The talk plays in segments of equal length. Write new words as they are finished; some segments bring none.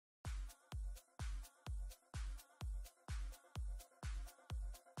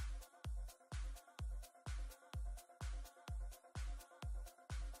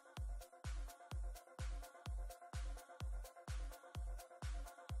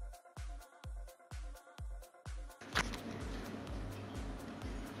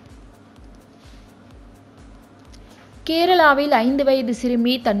கேரளாவில் 5 வயது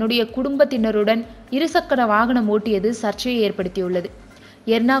சிறுமி தன்னுடைய குடும்பத்தினருடன் இருசக்கர வாகனம் ஓட்டியது சர்ச்சையை ஏற்படுத்தியுள்ளது.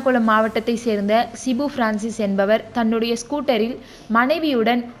 எர்ணாகுளம் மாவட்டத்தை சேர்ந்த சிபு பிரான்சிஸ் என்பவர் தன்னுடைய ஸ்கூட்டரில்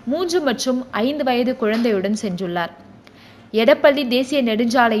மனைவியுடன் 3 மற்றும் 5 வயது குழந்தையுடன் சென்றுள்ளார். எடப்பள்ளி தேசிய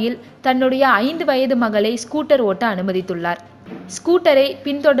நெடுஞ்சாலையில் தன்னுடைய 5 வயது மகளை ஸ்கூட்டர் ஓட்ட அனுமதித்துள்ளார். ஸ்கூட்டரை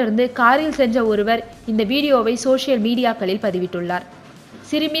பின்தொடர்ந்து காரில் சென்ற ஒருவர் இந்த வீடியோவை சோசியல் மீடியாக்களில் பதிவிட்டுள்ளார்.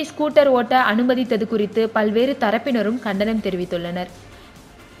 சிறுமி ஸ்கூட்டர் ஓட்ட அனுமதித்தது குறித்து பல்வேறு தரப்பினரும் கண்டனம் தெரிவித்துள்ளனர்.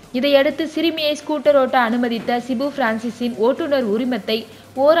 இதையடுத்து சிறுமியை ஸ்கூட்டர் ஓட்ட அனுமதித்த சிபு பிரான்சிஸின் ஓட்டுநர் உரிமத்தை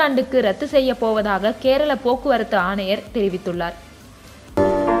ஓராண்டுக்கு ரத்து செய்ய போவதாக கேரள போக்குவரத்து ஆணையர் தெரிவித்துள்ளார்.